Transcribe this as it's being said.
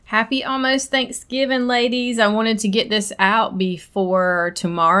Happy almost Thanksgiving, ladies. I wanted to get this out before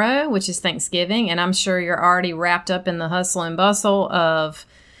tomorrow, which is Thanksgiving, and I'm sure you're already wrapped up in the hustle and bustle of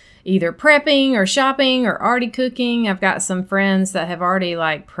either prepping or shopping or already cooking. I've got some friends that have already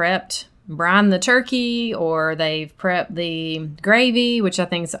prepped, brined the turkey, or they've prepped the gravy, which I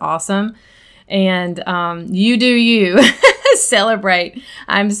think is awesome. And you do you. Celebrate.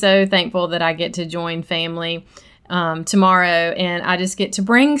 I'm so thankful that I get to join family tomorrow, and I just get to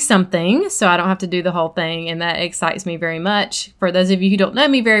bring something so I don't have to do the whole thing, and that excites me very much. For those of you who don't know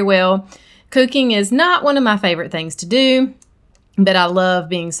me very well, cooking is not one of my favorite things to do, but I love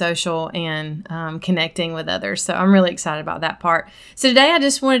being social and connecting with others, so I'm really excited about that part. So today I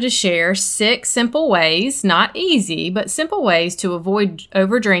just wanted to share 6 simple ways, not easy, but simple ways to avoid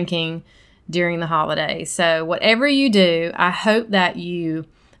over drinking during the holidays. So whatever you do, I hope that you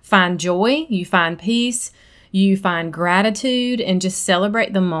find joy, you find peace, you find gratitude, and just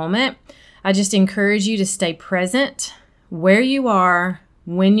celebrate the moment. I just encourage you to stay present where you are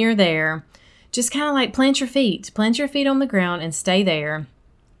when you're there. Just kind of plant your feet on the ground and stay there.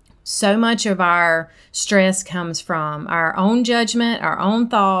 So much of our stress comes from our own judgment, our own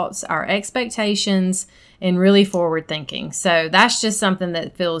thoughts, our expectations, and really forward thinking. So that's just something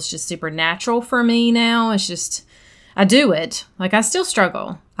that feels just super natural for me now. It's just, I do it. I still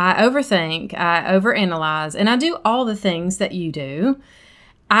struggle. I overthink, I overanalyze, and I do all the things that you do.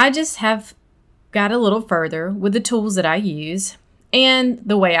 I just have got a little further with the tools that I use and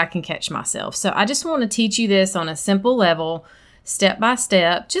the way I can catch myself. So I just want to teach you this on a simple level, step by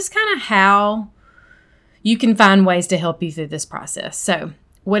step, just kind of how you can find ways to help you through this process. So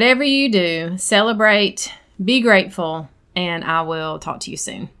whatever you do, celebrate, be grateful, and I will talk to you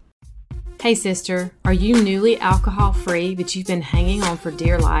soon. Hey sister, are you newly alcohol free but you've been hanging on for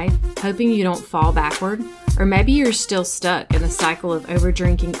dear life, hoping you don't fall backward? Or maybe you're still stuck in a cycle of over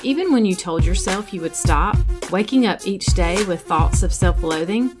drinking even when you told yourself you would stop, waking up each day with thoughts of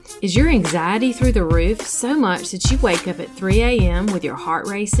self-loathing? Is your anxiety through the roof so much that you wake up at 3 a.m. with your heart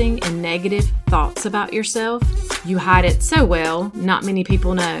racing and negative thoughts about yourself? You hide it so well, not many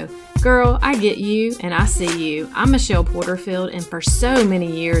people know. Girl, I get you and I see you. I'm Michelle Porterfield, and for so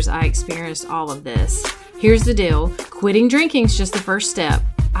many years I experienced all of this. Here's the deal. Quitting drinking is just the first step.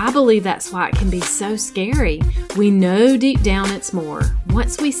 I believe that's why it can be so scary. We know deep down it's more.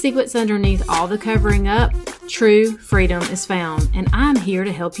 Once we see what's underneath all the covering up, true freedom is found, and I'm here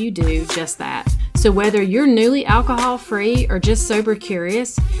to help you do just that. So whether you're newly alcohol-free or just sober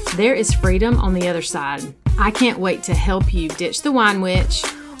curious, there is freedom on the other side. I can't wait to help you ditch the wine witch,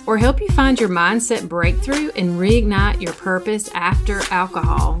 or help you find your mindset breakthrough and reignite your purpose after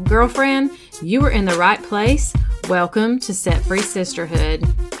alcohol. Girlfriend, you are in the right place. Welcome to Set Free Sisterhood.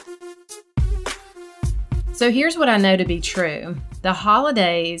 So here's what I know to be true. The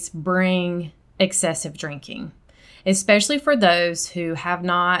holidays bring excessive drinking, especially for those who have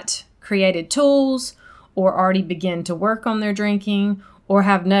not created tools or already begin to work on their drinking or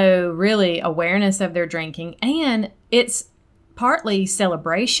have no really awareness of their drinking. And it's partly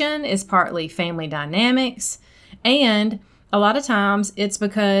celebration, is partly family dynamics, and a lot of times it's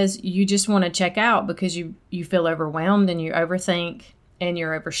because you just want to check out because you feel overwhelmed and you overthink and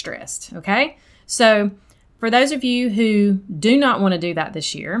you're overstressed, okay? So for those of you who do not want to do that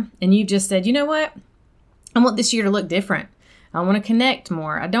this year, and you've just said, you know what, I want this year to look different. I want to connect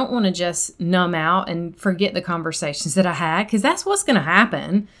more. I don't want to just numb out and forget the conversations that I had, because that's what's going to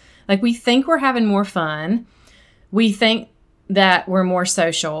happen. We think we're having more fun. We think that we're more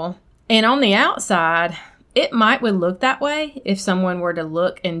social. And on the outside, it would look that way if someone were to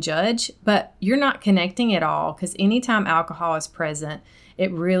look and judge, but you're not connecting at all, because anytime alcohol is present,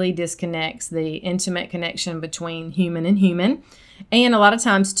 it really disconnects the intimate connection between human and human. And a lot of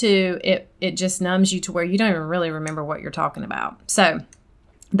times too, it just numbs you to where you don't even really remember what you're talking about. So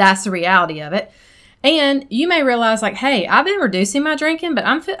that's the reality of it. And you may realize hey, I've been reducing my drinking, but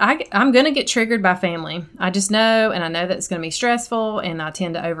I'm going to get triggered by family. I just know, and I know that it's going to be stressful, and I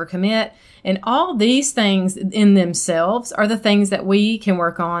tend to overcommit. And all these things in themselves are the things that we can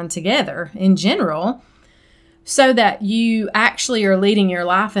work on together in general, so that you actually are leading your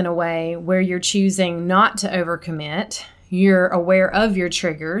life in a way where you're choosing not to overcommit. You're aware of your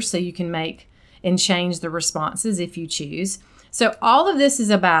triggers, so you can make and change the responses if you choose. So all of this is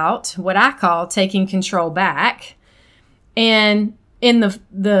about what I call taking control back. And in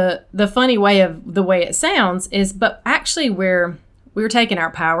the funny way of the way it sounds is, but actually we're taking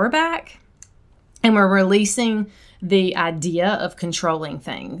our power back, and we're releasing the idea of controlling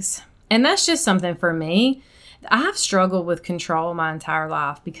things. And that's just something for me. I've struggled with control my entire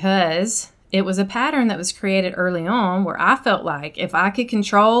life because It was a pattern that was created early on where I felt like if I could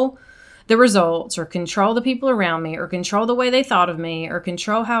control the results or control the people around me or control the way they thought of me or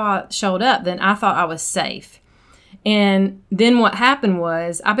control how I showed up, then I thought I was safe. And then what happened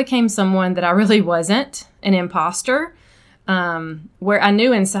was I became someone that I really wasn't, an imposter, where I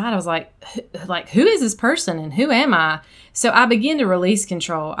knew inside I was like, who is this person and who am I? So I began to release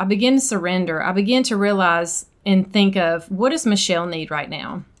control. I began to surrender. I began to realize and think of, what does Michelle need right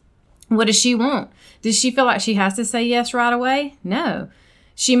now? What does she want? Does she feel like she has to say yes right away? No.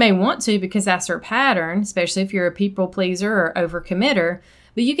 She may want to because that's her pattern, especially if you're a people pleaser or overcommitter,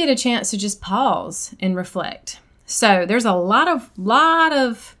 but you get a chance to just pause and reflect. So there's a lot of,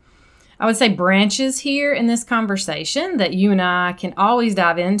 I would say, branches here in this conversation that you and I can always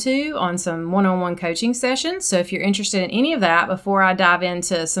dive into on some one-on-one coaching sessions. So if you're interested in any of that, before I dive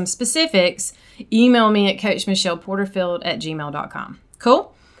into some specifics, email me at coachmichelleporterfield@gmail.com.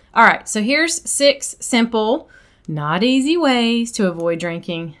 Cool? All right, so here's 6 simple, not easy ways to avoid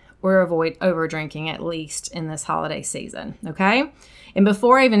drinking or avoid over drinking, at least in this holiday season, okay? And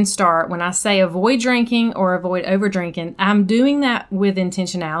before I even start, when I say avoid drinking or avoid over drinking, I'm doing that with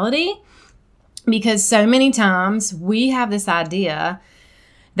intentionality because so many times we have this idea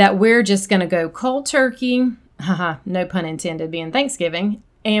that we're just going to go cold turkey, no pun intended, being Thanksgiving,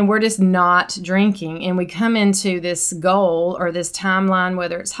 and we're just not drinking. And we come into this goal or this timeline,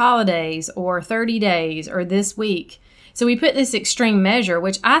 whether it's holidays or 30 days or this week. So we put this extreme measure,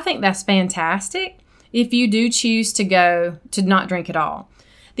 which I think that's fantastic if you do choose to go to not drink at all.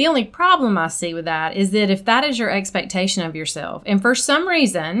 The only problem I see with that is that if that is your expectation of yourself, and for some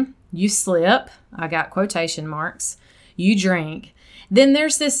reason you slip, I got quotation marks, you drink, then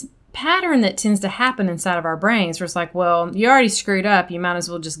there's this pattern that tends to happen inside of our brains where it's like, well, you already screwed up, you might as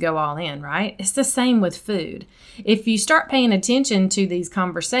well just go all in, right? It's the same with food. If you start paying attention to these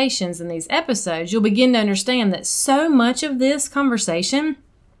conversations and these episodes, you'll begin to understand that so much of this conversation,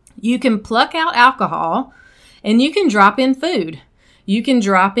 you can pluck out alcohol and you can drop in food. You can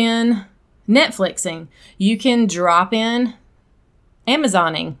drop in Netflixing. You can drop in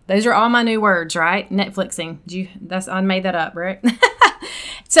Amazoning. Those are all my new words, right? Netflixing. I made that up, right?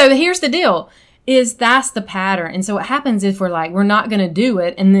 So here's the deal, is that's the pattern. And so what happens if we're not going to do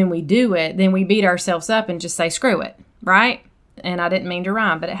it, and then we do it, then we beat ourselves up and just say, screw it, right? And I didn't mean to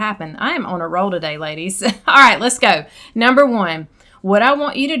rhyme, but it happened. I am on a roll today, ladies. All right, let's go. Number 1, what I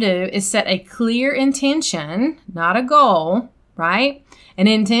want you to do is set a clear intention, not a goal, right? An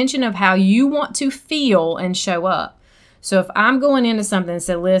intention of how you want to feel and show up. So if I'm going into something and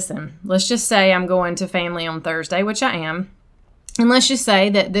say, listen, let's just say I'm going to family on Thursday, which I am. And let's just say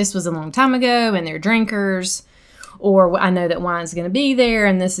that this was a long time ago and they're drinkers, or I know that wine's going to be there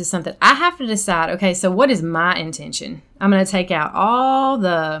and this is something I have to decide. Okay, so what is my intention? I'm going to take out all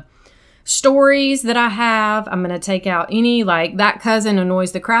the stories that I have. I'm going to take out any, that cousin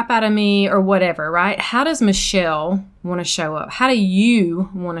annoys the crap out of me or whatever, right? How does Michelle want to show up? How do you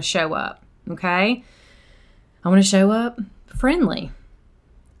want to show up? Okay. I want to show up friendly.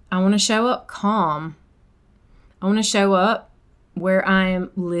 I want to show up calm. I want to show up where I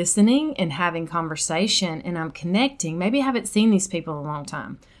am listening and having conversation and I'm connecting. Maybe I haven't seen these people in a long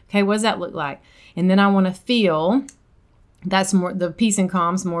time. Okay, what does that look like? And then I want to feel, that's more, the peace and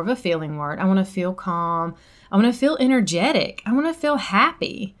calm is more of a feeling word. I want to feel calm. I want to feel energetic. I want to feel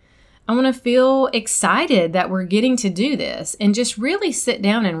happy. I want to feel excited that we're getting to do this, and just really sit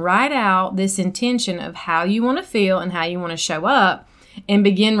down and write out this intention of how you want to feel and how you want to show up, and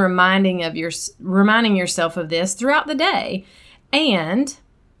begin reminding yourself of this throughout the day. And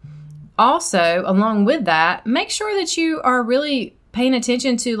also, along with that, make sure that you are really paying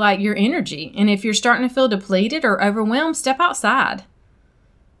attention to your energy. And if you're starting to feel depleted or overwhelmed, step outside.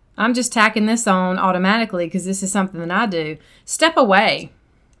 I'm just tacking this on automatically because this is something that I do. Step away.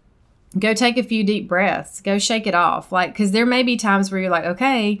 Go take a few deep breaths. Go shake it off. Because there may be times where you're like,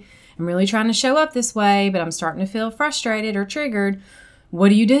 okay, I'm really trying to show up this way, but I'm starting to feel frustrated or triggered. What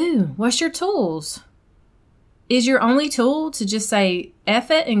do? What's your tools? Is your only tool to just say,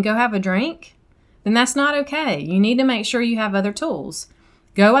 F it and go have a drink? Then that's not okay. You need to make sure you have other tools.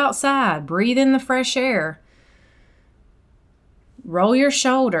 Go outside, breathe in the fresh air, roll your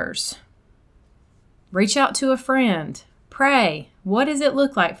shoulders, reach out to a friend, pray. What does it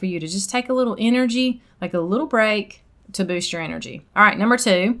look like for you to just take a little energy, like a little break to boost your energy? All right, number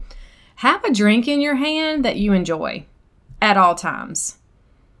 2, have a drink in your hand that you enjoy at all times.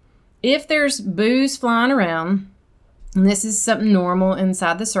 If there's booze flying around, and this is something normal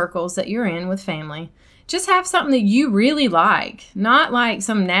inside the circles that you're in with family, just have something that you really like, not like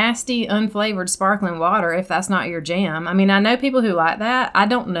some nasty, unflavored sparkling water if that's not your jam. I mean, I know people who like that. I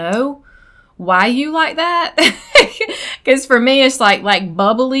don't know why you like that. Because for me, it's like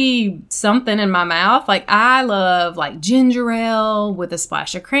bubbly something in my mouth. Like I love like ginger ale with a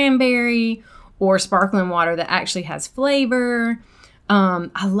splash of cranberry or sparkling water that actually has flavor.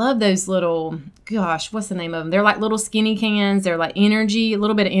 I love those little, gosh, what's the name of them? They're like little skinny cans. They're like energy, a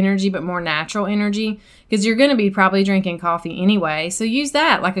little bit of energy, but more natural energy, because you're going to be probably drinking coffee anyway. So use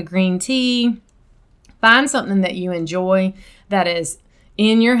that, like a green tea. Find something that you enjoy that is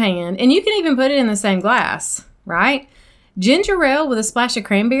in your hand, and you can even put it in the same glass, right? Ginger ale with a splash of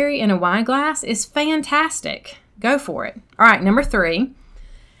cranberry in a wine glass is fantastic. Go for it. All right, number 3,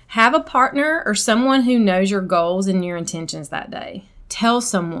 have a partner or someone who knows your goals and your intentions that day. Tell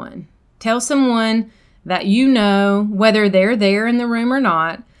someone that you know, whether they're there in the room or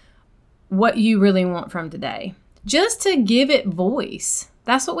not, what you really want from today. Just to give it voice.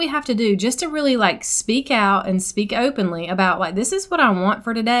 That's what we have to do, just to really like speak out and speak openly about like, this is what I want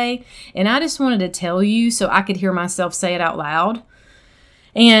for today. And I just wanted to tell you so I could hear myself say it out loud.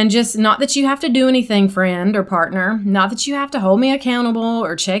 And just not that you have to do anything, friend or partner, not that you have to hold me accountable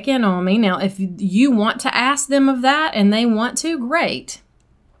or check in on me. Now, if you want to ask them of that and they want to, great.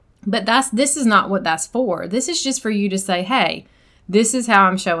 But this is not what that's for. This is just for you to say, hey, this is how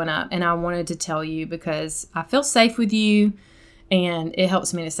I'm showing up. And I wanted to tell you because I feel safe with you and it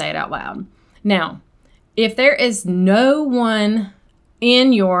helps me to say it out loud. Now, if there is no one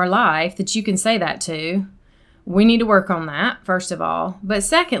in your life that you can say that to, we need to work on that, first of all. But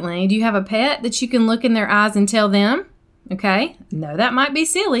secondly, do you have a pet that you can look in their eyes and tell them? Okay, no, that might be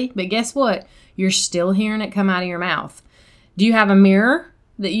silly, but guess what? You're still hearing it come out of your mouth. Do you have a mirror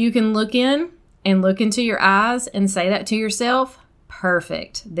that you can look in and look into your eyes and say that to yourself?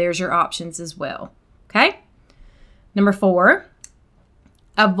 Perfect. There's your options as well. Okay? Number 4,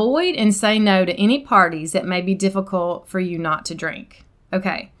 avoid and say no to any parties that may be difficult for you not to drink.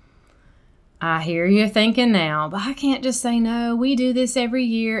 Okay. I hear you thinking now, but I can't just say no. We do this every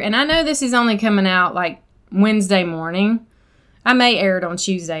year. And I know this is only coming out like Wednesday morning. I may air it on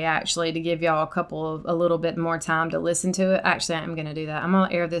Tuesday, actually, to give y'all a little bit more time to listen to it. Actually, I'm going to do that. I'm going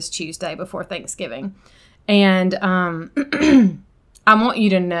to air this Tuesday before Thanksgiving. And I want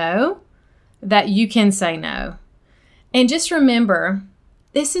you to know that you can say no. And just remember,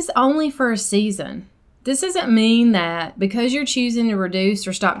 this is only for a season. This doesn't mean that because you're choosing to reduce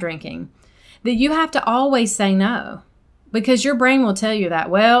or stop drinking, that you have to always say no, because your brain will tell you that,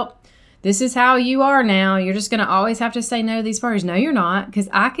 well, this is how you are now. You're just going to always have to say no to these parties. No, you're not, because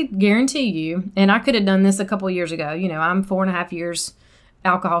I could guarantee you, and I could have done this a couple years ago. You know, I'm 4.5 years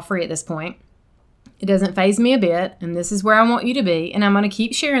alcohol free at this point. It doesn't faze me a bit, and this is where I want you to be, and I'm going to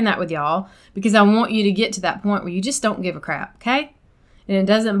keep sharing that with y'all because I want you to get to that point where you just don't give a crap, okay? And it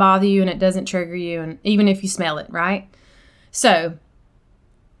doesn't bother you and it doesn't trigger you, and even if you smell it, right? So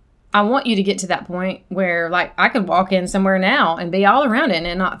I want you to get to that point where, like, I could walk in somewhere now and be all around it and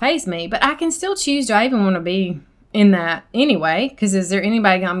it not faze me, but I can still choose, do I even want to be in that anyway? Because is there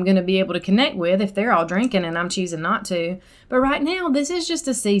anybody I'm going to be able to connect with if they're all drinking and I'm choosing not to? But right now, this is just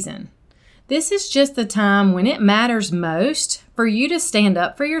a season. This is just the time when it matters most for you to stand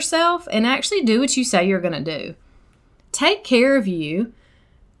up for yourself and actually do what you say you're going to do. Take care of you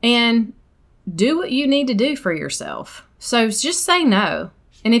and do what you need to do for yourself. So just say no.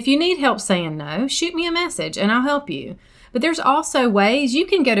 And if you need help saying no, shoot me a message and I'll help you. But there's also ways you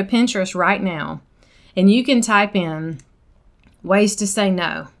can go to Pinterest right now and you can type in ways to say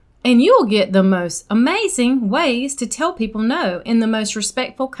no. And you will get the most amazing ways to tell people no in the most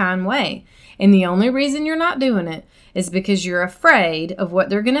respectful, kind way. And the only reason you're not doing it is because you're afraid of what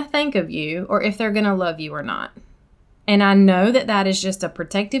they're going to think of you or if they're going to love you or not. And I know that that is just a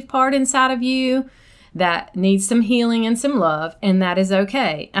protective part inside of you that needs some healing and some love, and that is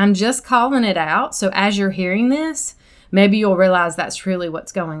okay. I'm just calling it out. So as you're hearing this, maybe you'll realize that's really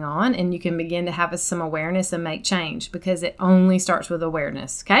what's going on, and you can begin to have some awareness and make change, because it only starts with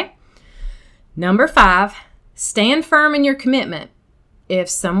awareness, okay? Number 5, stand firm in your commitment. If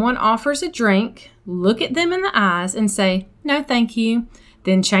someone offers a drink, look at them in the eyes and say, no, thank you.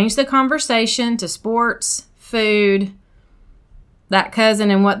 Then change the conversation to sports, food, that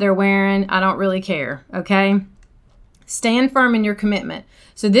cousin and what they're wearing. I don't really care, okay? Stand firm in your commitment.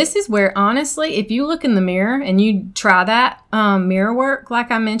 So this is where, honestly, if you look in the mirror and you try that mirror work like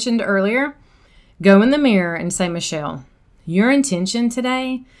I mentioned earlier, go in the mirror and say, Michelle, your intention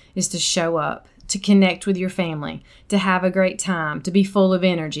today is to show up, to connect with your family, to have a great time, to be full of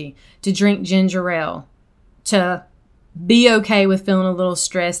energy, to drink ginger ale, to be okay with feeling a little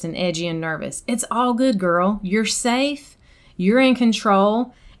stressed and edgy and nervous. It's all good, girl. You're safe. You're in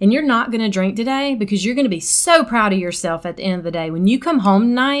control, and you're not going to drink today because you're going to be so proud of yourself at the end of the day. When you come home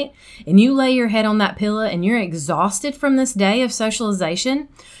tonight and you lay your head on that pillow and you're exhausted from this day of socialization,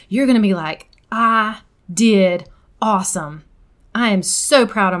 you're going to be like, I did awesome. I am so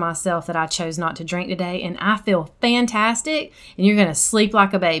proud of myself that I chose not to drink today, and I feel fantastic, and you're going to sleep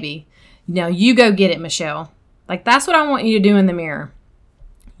like a baby. Now you go get it, Michelle. Like, that's what I want you to do in the mirror.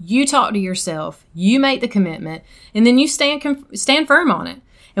 You talk to yourself, you make the commitment, and then you stand firm on it.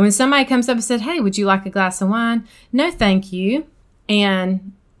 And when somebody comes up and said, hey, would you like a glass of wine? No, thank you.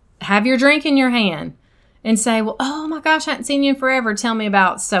 And have your drink in your hand and say, well, oh my gosh, I haven't seen you in forever. Tell me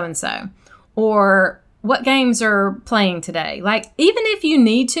about so-and-so. Or what games are playing today? Like, even if you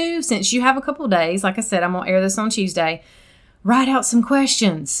need to, since you have a couple days, like I said, I'm going to air this on Tuesday, write out some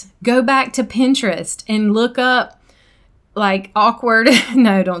questions. Go back to Pinterest and look up like awkward,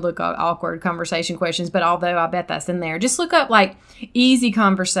 no, don't look up awkward conversation questions, but although I bet that's in there, just look up like easy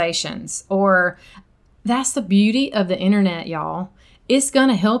conversations. Or that's the beauty of the internet, y'all. It's going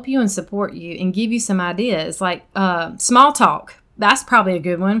to help you and support you and give you some ideas like small talk. That's probably a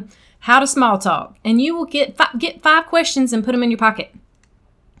good one. How to small talk. And you will get 5 questions and put them in your pocket.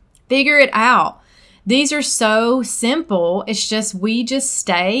 Figure it out. These are so simple. It's just we just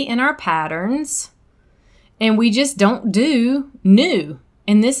stay in our patterns. And we just don't do new.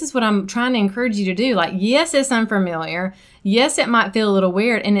 And this is what I'm trying to encourage you to do. Like, yes, it's unfamiliar. Yes, it might feel a little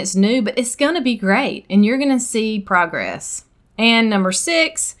weird and it's new, but it's going to be great. And you're going to see progress. And number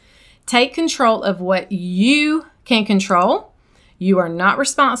 6, take control of what you can control. You are not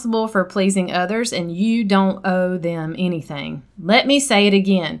responsible for pleasing others, and you don't owe them anything. Let me say it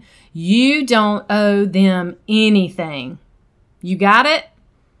again. You don't owe them anything. You got it?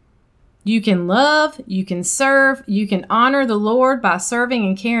 You can love, you can serve, you can honor the Lord by serving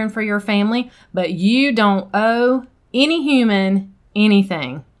and caring for your family, but you don't owe any human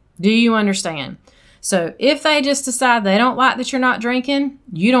anything. Do you understand? So if they just decide they don't like that you're not drinking,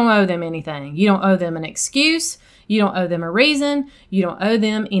 you don't owe them anything. You don't owe them an excuse. You don't owe them a reason. You don't owe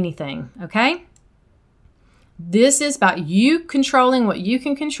them anything, okay? This is about you controlling what you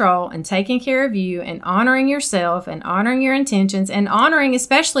can control and taking care of you and honoring yourself and honoring your intentions and honoring,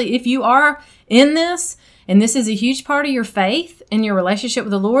 especially if you are in this and this is a huge part of your faith and your relationship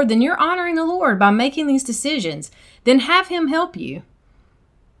with the Lord, then you're honoring the Lord by making these decisions. Then have Him help you.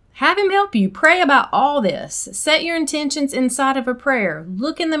 Have Him help you. Pray about all this. Set your intentions inside of a prayer.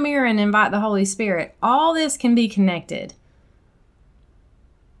 Look in the mirror and invite the Holy Spirit. All this can be connected.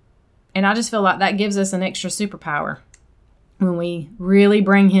 And I just feel like that gives us an extra superpower when we really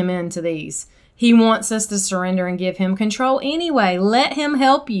bring Him into these. He wants us to surrender and give Him control anyway. Let Him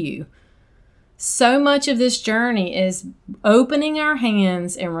help you. So much of this journey is opening our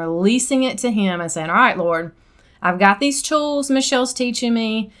hands and releasing it to Him and saying, all right, Lord, I've got these tools Michelle's teaching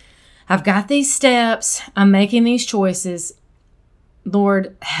me. I've got these steps. I'm making these choices.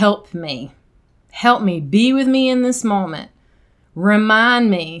 Lord, help me. Help me. Be with me in this moment.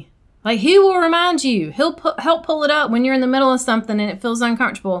 Remind me. Like, He will remind you. He'll help pull it up when you're in the middle of something and it feels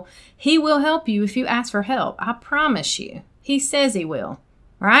uncomfortable. He will help you if you ask for help. I promise you. He says He will.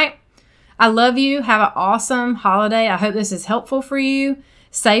 All right? I love you. Have an awesome holiday. I hope this is helpful for you.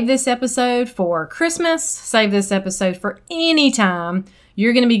 Save this episode for Christmas. Save this episode for any time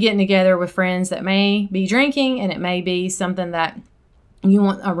you're going to be getting together with friends that may be drinking, and it may be something that you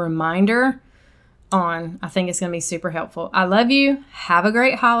want a reminder on. I think it's going to be super helpful. I love you. Have a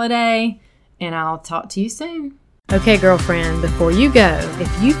great holiday, and I'll talk to you soon. Okay, girlfriend, before you go,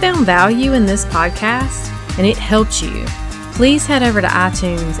 if you found value in this podcast and it helped you, please head over to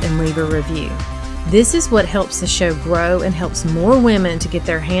iTunes and leave a review. This is what helps the show grow and helps more women to get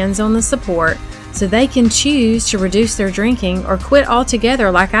their hands on the support so they can choose to reduce their drinking or quit altogether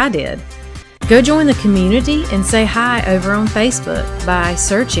like I did. Go join the community and say hi over on Facebook by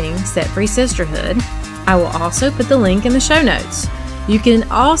searching Set Free Sisterhood. I will also put the link in the show notes. You can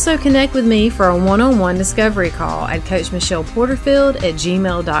also connect with me for a one-on-one discovery call at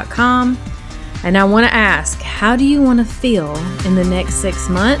CoachMichellePorterfield@gmail.com. And I want to ask, how do you want to feel in the next 6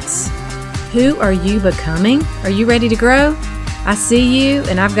 months? Who are you becoming? Are you ready to grow? I see you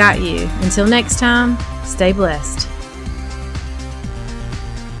and I've got you. Until next time, stay blessed.